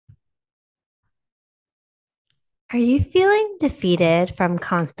Are you feeling defeated from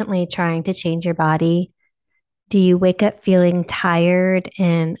constantly trying to change your body? Do you wake up feeling tired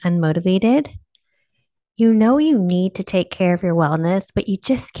and unmotivated? You know you need to take care of your wellness, but you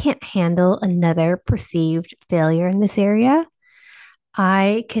just can't handle another perceived failure in this area?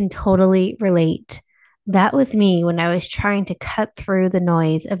 I can totally relate. That was me when I was trying to cut through the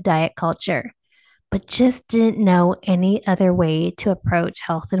noise of diet culture, but just didn't know any other way to approach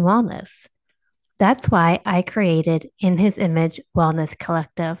health and wellness. That's why I created In His Image Wellness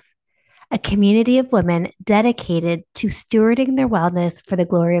Collective, a community of women dedicated to stewarding their wellness for the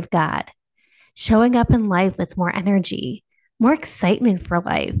glory of God, showing up in life with more energy, more excitement for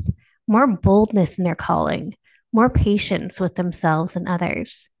life, more boldness in their calling, more patience with themselves and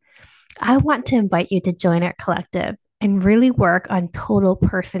others. I want to invite you to join our collective and really work on total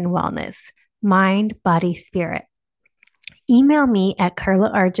person wellness, mind, body, spirit. Email me at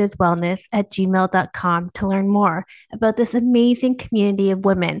carlaargeswellness@gmail.com to learn more about this amazing community of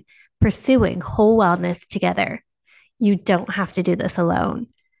women pursuing whole wellness together. You don't have to do this alone.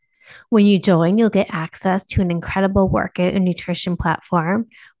 When you join, you'll get access to an incredible workout and nutrition platform,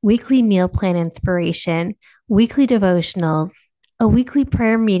 weekly meal plan inspiration, weekly devotionals, a weekly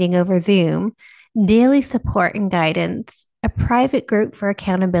prayer meeting over Zoom, daily support and guidance, a private group for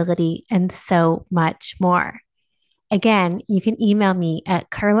accountability, and so much more. Again, you can email me at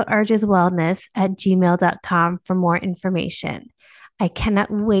carlaargeswellness@gmail.com for more information. I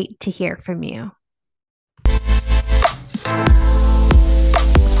cannot wait to hear from you.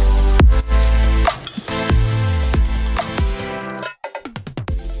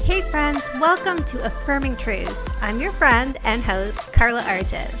 Hey friends, welcome to Affirming Truths. I'm your friend and host, Carla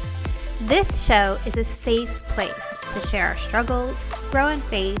Arges. This show is a safe place to share our struggles, grow in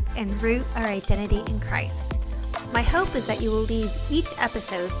faith, and root our identity in Christ. My hope is that you will leave each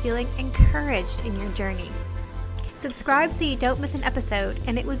episode feeling encouraged in your journey. Subscribe so you don't miss an episode,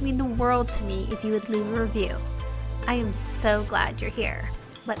 and it would mean the world to me if you would leave a review. I am so glad you're here.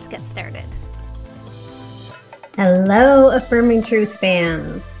 Let's get started. Hello, Affirming Truth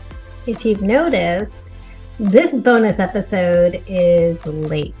fans. If you've noticed, this bonus episode is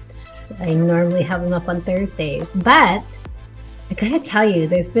late. I normally have them up on Thursdays, but I gotta tell you,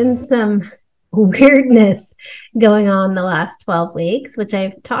 there's been some weirdness going on the last 12 weeks, which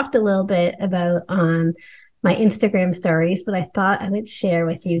I've talked a little bit about on my Instagram stories, but I thought I would share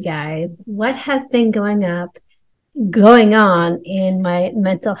with you guys what has been going on in my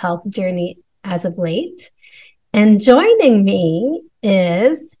mental health journey as of late. And joining me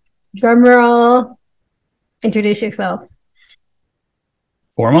is, drumroll, introduce yourself.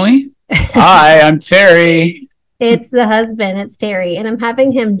 Formally? Hi, I'm Terry. It's the husband, it's Terry, and I'm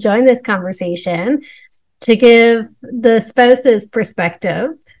having him join this conversation to give the spouse's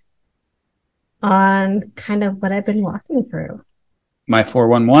perspective on kind of what I've been walking through. My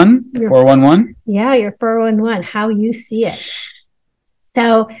 411? 411? Yeah, your 411, how you see it.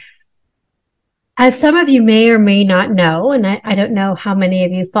 So, as some of you may or may not know, and I don't know how many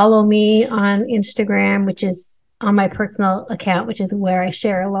of you follow me on Instagram, which is on my personal account, which is where I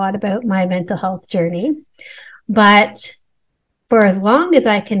share a lot about my mental health journey. But for as long as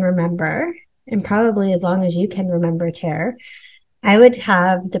I can remember, and probably as long as you can remember, Ter, I would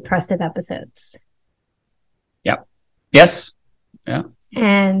have depressive episodes. Yep. Yes. Yeah.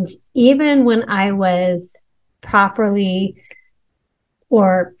 And even when I was properly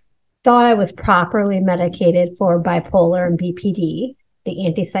or thought I was properly medicated for bipolar and BPD, the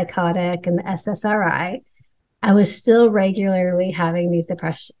antipsychotic and the SSRI, I was still regularly having these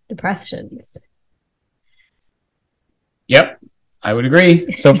depressions. Yep. I would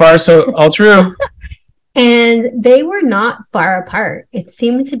agree. So far, so all true. And they were not far apart. It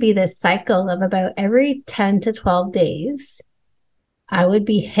seemed to be this cycle of about every 10 to 12 days, I would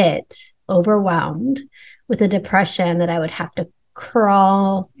be hit, overwhelmed with a depression that I would have to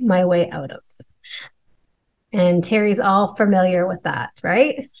crawl my way out of. And Terry's all familiar with that,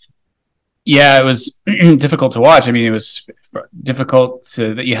 right? Yeah, it was difficult to watch. I mean, it was difficult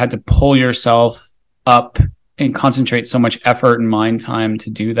that you had to pull yourself up and concentrate so much effort and mind time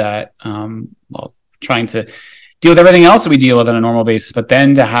to do that, while trying to deal with everything else that we deal with on a normal basis. But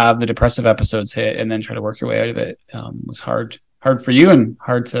then to have the depressive episodes hit and then try to work your way out of it was hard for you and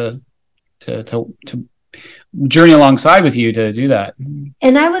hard to journey alongside with you to do that.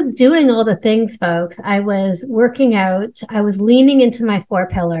 And I was doing all the things, folks. I was working out. I was leaning into my 4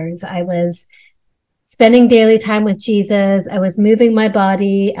 pillars. I was spending daily time with Jesus. I was moving my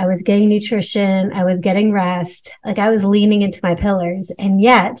body. I was getting nutrition. I was getting rest. Like, I was leaning into my pillars. And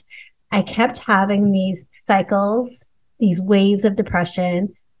yet I kept having these cycles, these waves of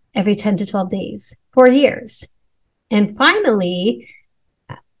depression every 10 to 12 days for years. And finally,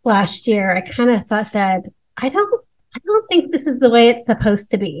 last year, I kind of said, I don't think this is the way it's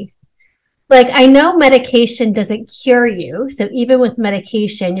supposed to be. Like, I know medication doesn't cure you. So even with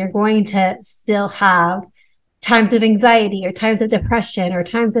medication, you're going to still have times of anxiety or times of depression or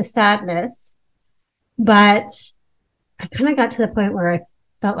times of sadness. But I kind of got to the point where I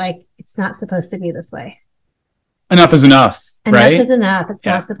felt like it's not supposed to be this way. Enough is enough, Enough right? is enough. It's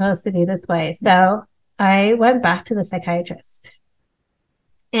not supposed to be this way. So I went back to the psychiatrist.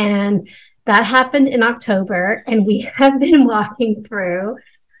 And that happened in October. And we have been walking through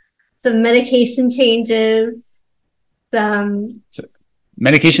some medication changes, some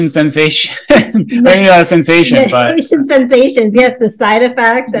medication sensation, maybe not a sensation, medication sensations. Yes, the side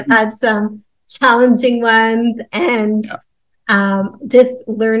effects that had some challenging ones, and just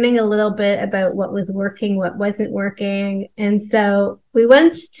learning a little bit about what was working, what wasn't working. And so we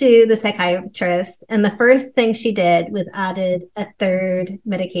went to the psychiatrist, and the first thing she did was added a third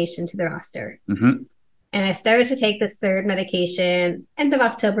medication to the roster. Mm-hmm. And I started to take this third medication end of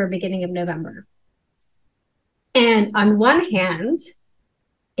October, beginning of November. And on one hand,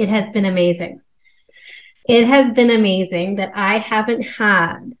 it has been amazing. It has been amazing that I haven't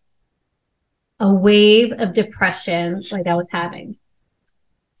had a wave of depression like I was having.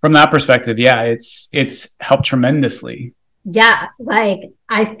 From that perspective, yeah, it's helped tremendously. Yeah, like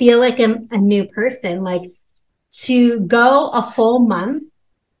I feel like I'm a new person. Like, to go a whole month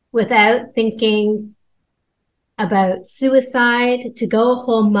without thinking about suicide, to go a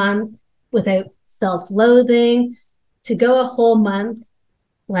whole month without self-loathing, to go a whole month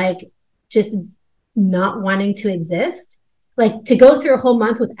like just not wanting to exist, like to go through a whole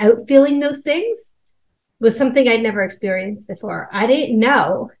month without feeling those things was something I'd never experienced before. I didn't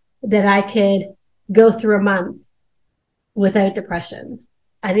know that I could go through a month without depression.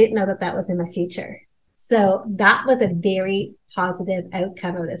 I didn't know that that was in my future. So that was a very positive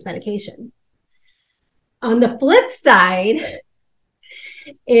outcome of this medication. On the flip side,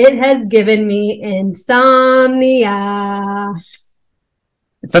 it has given me insomnia.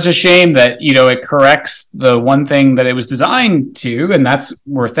 It's such a shame that, it corrects the one thing that it was designed to, and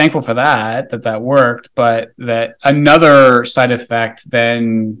we're thankful for that worked, but that another side effect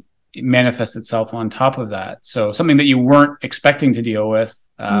then manifests itself on top of that. So something that you weren't expecting to deal with,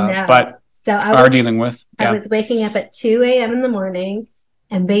 No. but are dealing with. Yeah. I was waking up at 2 a.m. in the morning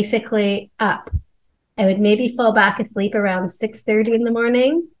and basically up. I would maybe fall back asleep around 6:30 in the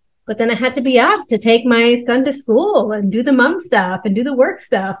morning, but then I had to be up to take my son to school and do the mom stuff and do the work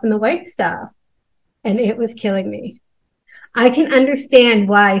stuff and the wife stuff. And it was killing me. I can understand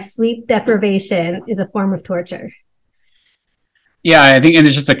why sleep deprivation is a form of torture. Yeah, I think, and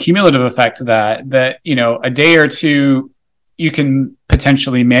there's just a cumulative effect to that, a day or two, you can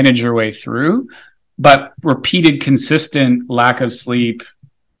potentially manage your way through, but repeated, consistent lack of sleep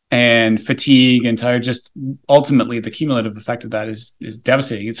and fatigue and tired, just ultimately the cumulative effect of that is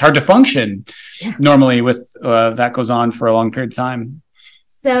devastating. It's hard to function normally with that goes on for a long period of time.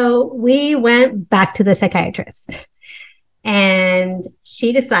 So we went back to the psychiatrist, and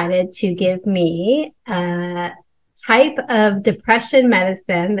she decided to give me a type of depression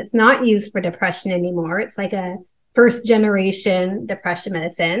medicine that's not used for depression anymore. It's like a first generation depression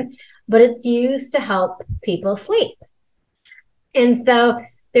medicine, but it's used to help people sleep. And so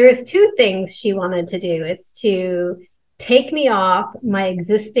there was two things she wanted to do, is to take me off my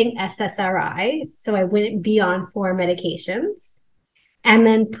existing SSRI so I wouldn't be on 4 medications, and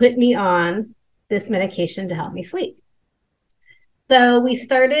then put me on this medication to help me sleep. So we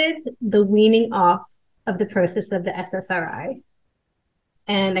started the weaning off of the process of the SSRI.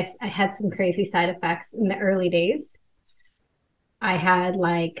 And I had some crazy side effects in the early days. I had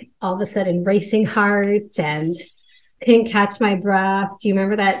like all of a sudden racing heart and couldn't catch my breath. Do you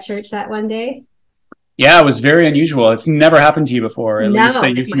remember that church that one day? Yeah, it was very unusual. It's never happened to you before, at least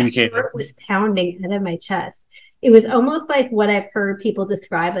that you communicated. My heart was pounding out of my chest. It was almost like what I've heard people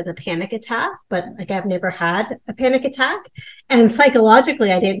describe as a panic attack, but like I've never had a panic attack. And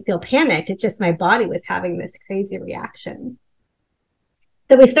psychologically, I didn't feel panicked. It's just my body was having this crazy reaction.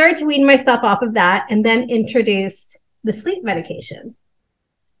 So we started to wean myself off of that, and then introduced the sleep medication.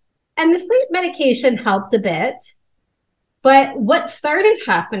 And the sleep medication helped a bit. But what started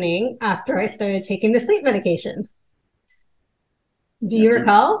happening after I started taking the sleep medication? Do you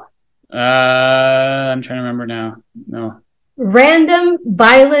recall? I'm trying to remember now. No. Random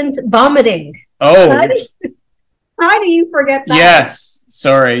violent vomiting. Oh. How do you forget that? Yes.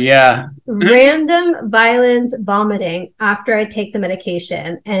 Sorry. Yeah. Random violent vomiting after I take the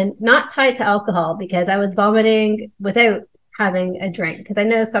medication, and not tied to alcohol, because I was vomiting without having a drink, because I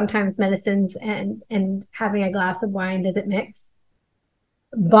know sometimes medicines and having a glass of wine doesn't mix.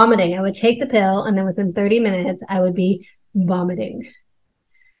 Vomiting. I would take the pill, and then within 30 minutes, I would be vomiting.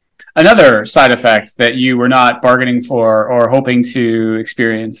 Another side effect that you were not bargaining for or hoping to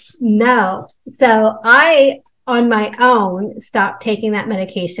experience. No. So I, on my own, stopped taking that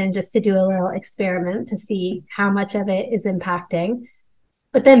medication just to do a little experiment to see how much of it is impacting.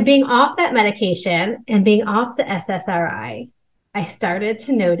 But then being off that medication and being off the SSRI, I started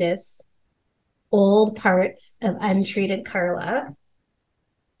to notice old parts of untreated Carla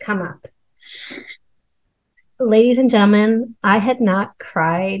come up. Ladies and gentlemen, I had not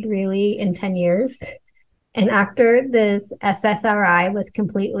cried really in 10 years. And after this SSRI was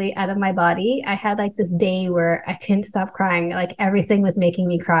completely out of my body, I had like this day where I couldn't stop crying. Like everything was making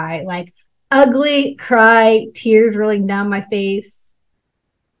me cry, like ugly cry, tears rolling down my face.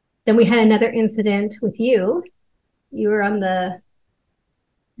 Then we had another incident with you. You were on the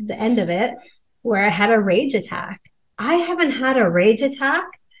end of it, where I had a rage attack. I haven't had a rage attack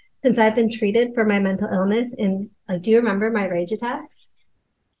since I've been treated for my mental illness. And like, do you remember my rage attacks?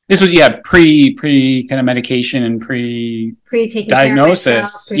 This was pre kind of medication and pre taking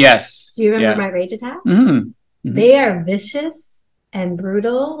diagnosis. Yes. Do you remember my rage attacks? Mm-hmm. Mm-hmm. They are vicious and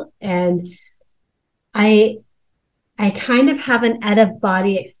brutal, and I kind of have an out of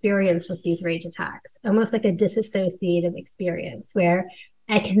body experience with these rage attacks, almost like a disassociative experience where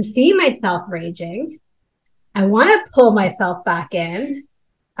I can see myself raging. I want to pull myself back in.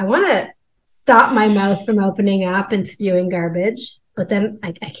 I want to stop my mouth from opening up and spewing garbage, but then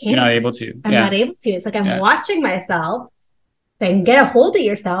I can't. You're not able to. I'm not able to. It's like I'm watching myself and get a hold of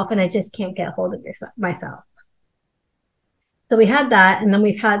yourself, and I just can't get a hold of myself. So we had that, and then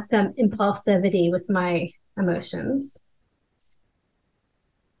we've had some impulsivity with my emotions.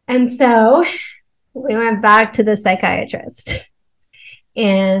 And so we went back to the psychiatrist.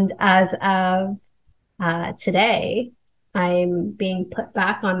 And as of today, I'm being put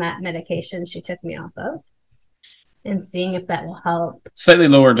back on that medication she took me off of and seeing if that will help. Slightly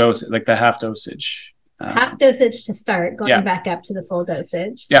lower dose, like the half dosage. Half dosage to start, going back up to the full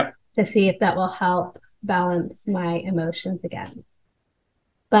dosage. Yeah. To see if that will help balance my emotions again.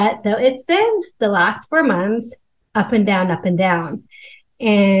 But so it's been the last 4 months, up and down, up and down.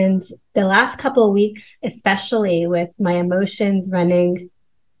 And the last couple of weeks, especially with my emotions running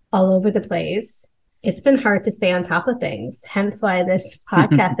all over the place, it's been hard to stay on top of things. Hence why this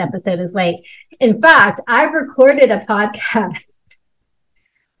podcast episode is late. In fact, I recorded a podcast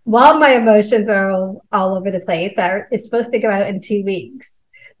while my emotions are all over the place. It's supposed to go out in 2 weeks.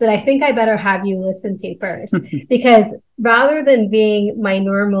 But I think I better have you listen to first, because rather than being my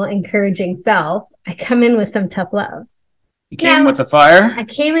normal encouraging self, I come in with some tough love. You came with the fire? I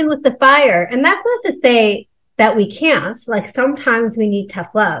came in with the fire. And that's not to say that we can't. Like sometimes we need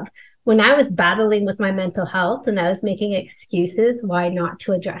tough love. When I was battling with my mental health and I was making excuses why not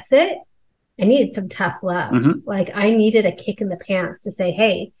to address it, I needed some tough love. Mm-hmm. Like I needed a kick in the pants to say,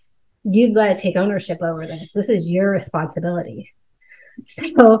 hey, you've got to take ownership over this. This is your responsibility.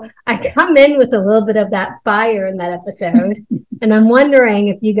 So I come in with a little bit of that fire in that episode, and I'm wondering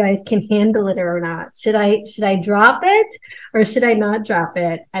if you guys can handle it or not. Should I drop it or should I not drop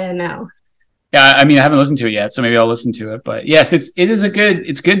it? I don't know. Yeah, I mean, I haven't listened to it yet, so maybe I'll listen to it. But yes, it's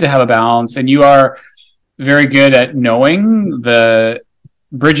good to have a balance, and you are very good at knowing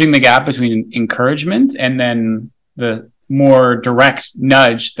bridging the gap between encouragement and then the more direct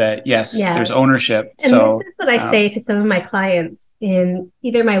nudge that there's ownership. And so this is what I say to some of my clients in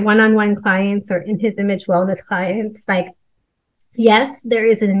either my one-on-one clients or in his image wellness clients. Like, yes, there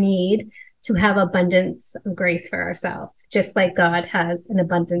is a need to have abundance of grace for ourselves, just like God has an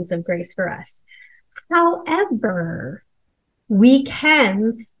abundance of grace for us. However, we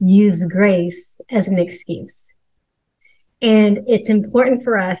can use grace as an excuse. And it's important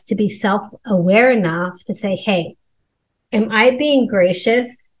for us to be self-aware enough to say, hey, am I being gracious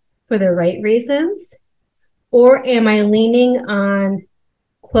for the right reasons? Or am I leaning on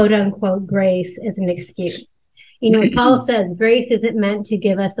quote unquote grace as an excuse? You know, Paul says grace isn't meant to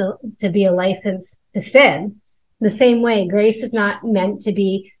give us to be a license to sin. The same way, grace is not meant to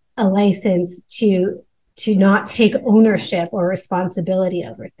be a license to not take ownership or responsibility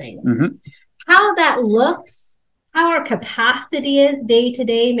over things. Mm-hmm. How that looks, how our capacity is day to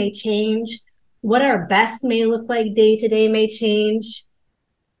day may change. What our best may look like day to day may change.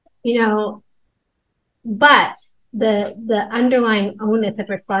 You know, but the underlying onus of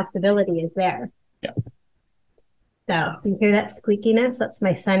responsibility is there. Yeah. So you hear that squeakiness? That's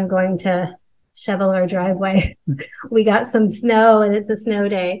my son going to shovel our driveway. We got some snow and it's a snow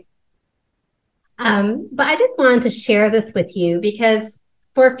day. But I just wanted to share this with you because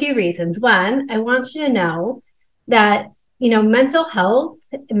for a few reasons. One, I want you to know that, mental health,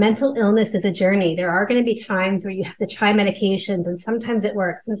 mental illness is a journey. There are going to be times where you have to try medications, and sometimes it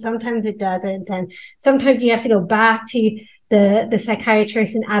works and sometimes it doesn't. And sometimes you have to go back to the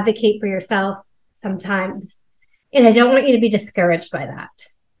psychiatrist and advocate for yourself sometimes. And I don't want you to be discouraged by that,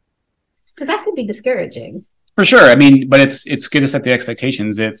 because that could be discouraging. For sure. I mean, but it's good to set the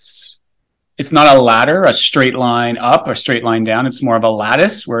expectations. It's not a ladder, a straight line up, a straight line down. It's more of a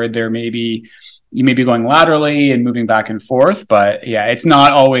lattice where you may be going laterally and moving back and forth, but yeah, it's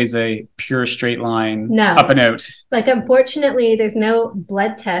not always a pure straight line up and out. Like, unfortunately, there's no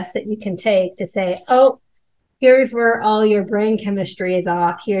blood test that you can take to say, oh, here's where all your brain chemistry is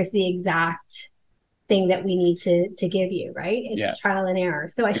off. Here's the exact thing that we need to give you, right? It's trial and error.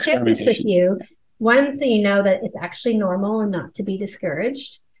 So I share this with you, one, so you know that it's actually normal and not to be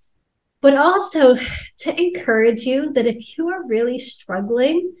discouraged, but also to encourage you that if you are really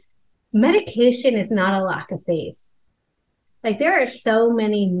struggling, medication is not a lack of faith. Like, there are so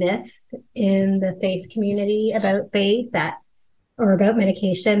many myths in the faith community about faith or about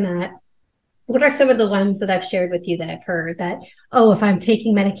medication that, what are some of the ones that I've shared with you that I've heard that, oh, if I'm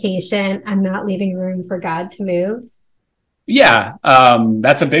taking medication, I'm not leaving room for God to move? Yeah,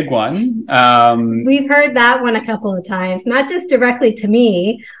 that's a big one. We've heard that one a couple of times, not just directly to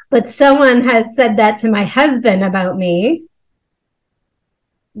me, but someone has said that to my husband about me,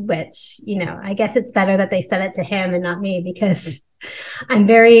 which, I guess it's better that they said it to him and not me, because I'm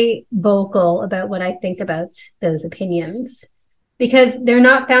very vocal about what I think about those opinions, because they're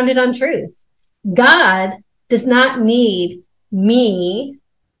not founded on truth. God does not need me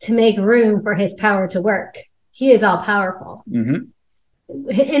to make room for his power to work. He is all powerful. Mm-hmm.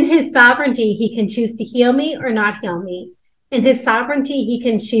 In his sovereignty, he can choose to heal me or not heal me. In his sovereignty, he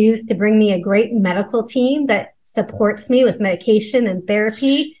can choose to bring me a great medical team that supports me with medication and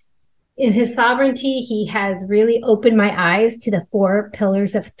therapy. In his sovereignty, he has really opened my eyes to the 4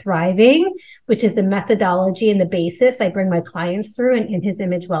 pillars of thriving, which is the methodology and the basis I bring my clients through in his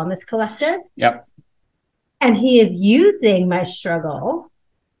Image Wellness Collective. Yep. And he is using my struggle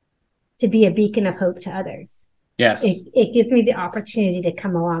to be a beacon of hope to others. Yes. It gives me the opportunity to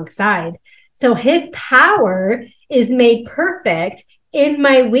come alongside. So his power is made perfect in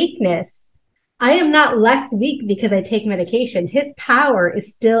my weakness. I am not less weak because I take medication. His power is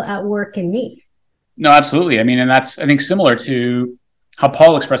still at work in me. No, absolutely. I mean, and that's, I think, similar to how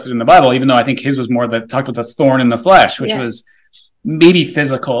Paul expressed it in the Bible, even though I think his was more talked about the thorn in the flesh, which was maybe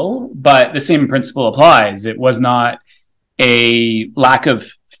physical, but the same principle applies. It was not a lack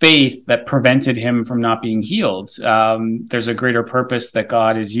of faith that prevented him from not being healed. There's a greater purpose that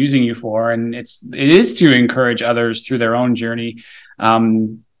God is using you for, and it is to encourage others through their own journey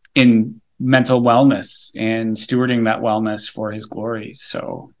in mental wellness and stewarding that wellness for his glory.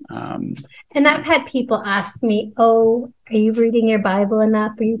 So, and I've had people ask me, oh, are you reading your Bible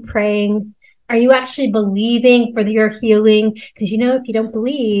enough? Are you praying? Are you actually believing for your healing? Because, if you don't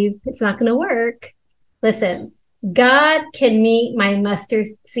believe, it's not going to work. Listen, God can meet my mustard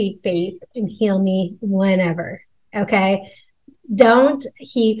seed faith and heal me whenever. Okay. Don't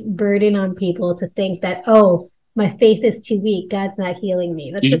heap burden on people to think that, oh, my faith is too weak, God's not healing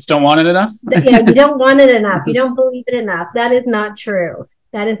me. You just don't want it enough? You don't want it enough. You don't believe it enough. That is not true.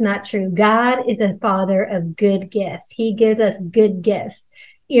 That is not true. God is a father of good gifts. He gives us good gifts,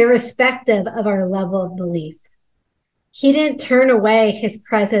 irrespective of our level of belief. He didn't turn away his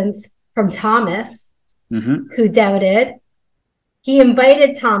presence from Thomas, who doubted. He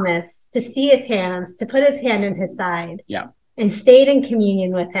invited Thomas to see his hands, to put his hand in his side, and stayed in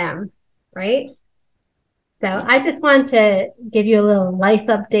communion with him, right? So I just want to give you a little life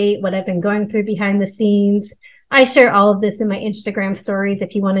update, what I've been going through behind the scenes. I share all of this in my Instagram stories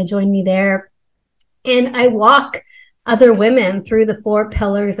if you want to join me there. And I walk other women through the 4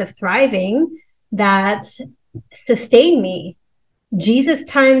 pillars of thriving that sustain me. Jesus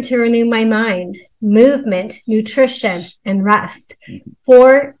time to renew my mind, movement, nutrition, and rest.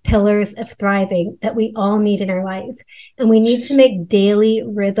 4 pillars of thriving that we all need in our life. And we need to make daily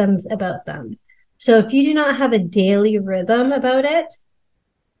rhythms about them. So if you do not have a daily rhythm about it,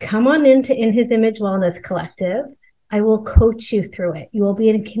 come on into In His Image Wellness Collective. I will coach you through it. You will be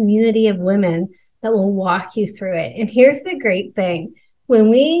in a community of women that will walk you through it. And here's the great thing. When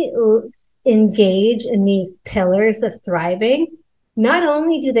we engage in these pillars of thriving, not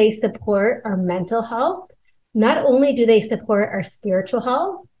only do they support our mental health, not only do they support our spiritual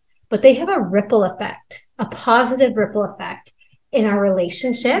health, but they have a ripple effect, a positive ripple effect in our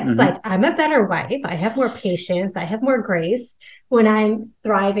relationships. Like, I'm a better wife. I have more patience. I have more grace. when I'm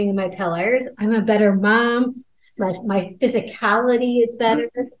thriving in my pillars. I'm a better mom. My physicality is better.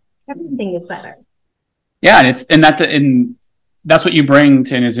 Everything is better. Yeah, and that's what you bring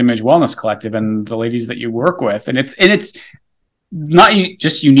to His Image Wellness Collective and the ladies that you work with, and it's not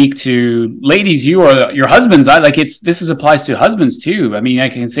just unique to ladies. You or your husbands. This applies to husbands too. I mean, I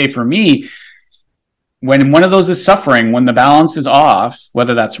can say for me, when one of those is suffering, when the balance is off,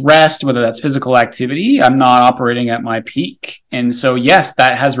 whether that's rest, whether that's physical activity, I'm not operating at my peak. And so, yes,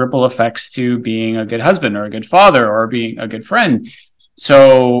 that has ripple effects to being a good husband or a good father or being a good friend.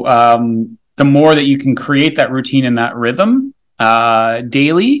 So the more that you can create that routine and that rhythm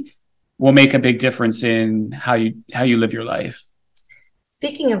daily will make a big difference in how you live your life.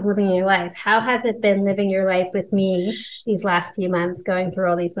 Speaking of living your life, how has it been living your life with me these last few months, going through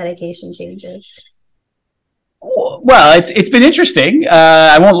all these medication changes? Well, it's been interesting.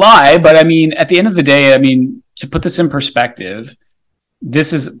 I won't lie, but I mean, at the end of the day, I mean, to put this in perspective,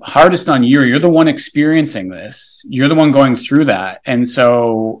 this is hardest on you. You're the one experiencing this. You're the one going through that, and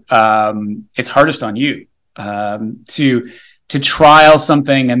so it's hardest on you to trial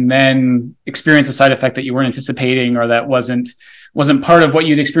something and then experience a side effect that you weren't anticipating or that wasn't part of what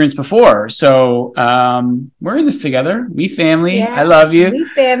you'd experienced before. So we're in this together. We family. Yeah, I love you. We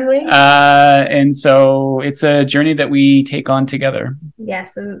family. And so it's a journey that we take on together.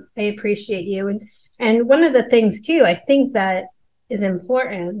 Yes, and I appreciate you. And one of the things too, I think that is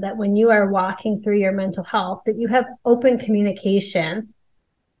important, that when you are walking through your mental health, that you have open communication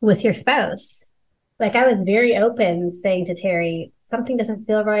with your spouse. Like, I was very open saying to Terry, something doesn't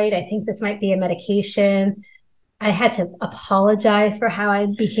feel right. I think this might be a medication. I had to apologize for how I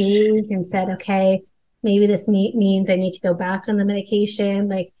behaved and said, okay, maybe this means I need to go back on the medication.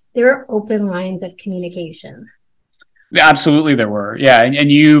 Like, there are open lines of communication. Yeah, absolutely there were. Yeah.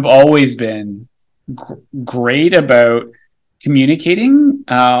 And you've always been great about communicating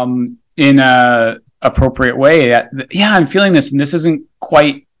in a appropriate way. Yeah, I'm feeling this and this isn't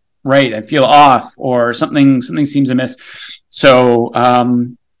quite right. I feel off, or something seems amiss. So,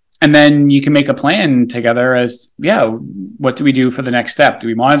 and then you can make a plan together as, what do we do for the next step? Do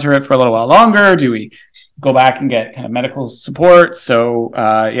we monitor it for a little while longer? Do we go back and get kind of medical support? So,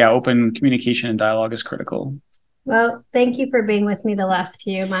 open communication and dialogue is critical. Well, thank you for being with me the last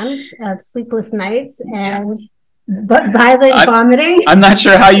few months of sleepless nights and violent vomiting. I'm not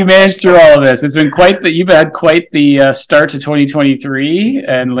sure how you managed through all of this. It's been you've had quite the start to 2023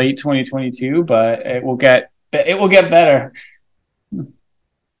 and late 2022, but it will get better.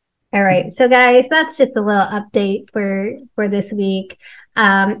 All right. So guys, that's just a little update for this week.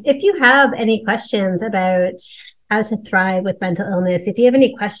 If you have any questions about how to thrive with mental illness, if you have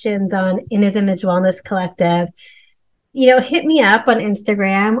any questions on In His Image Wellness Collective, hit me up on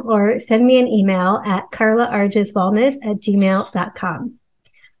Instagram or send me an email at carlaargeswellness@gmail.com.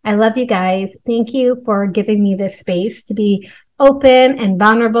 I love you guys. Thank you for giving me this space to be open and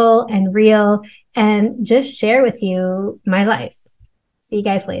vulnerable and real and just share with you my life. See you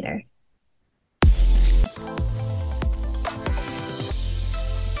guys later.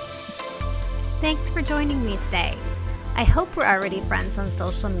 Thanks for joining me today. I hope we're already friends on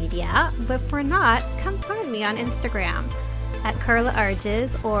social media, but if we're not, come find me on Instagram at Carla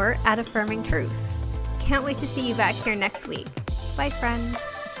Arges or at Affirming Truth. Can't wait to see you back here next week. Bye, friends.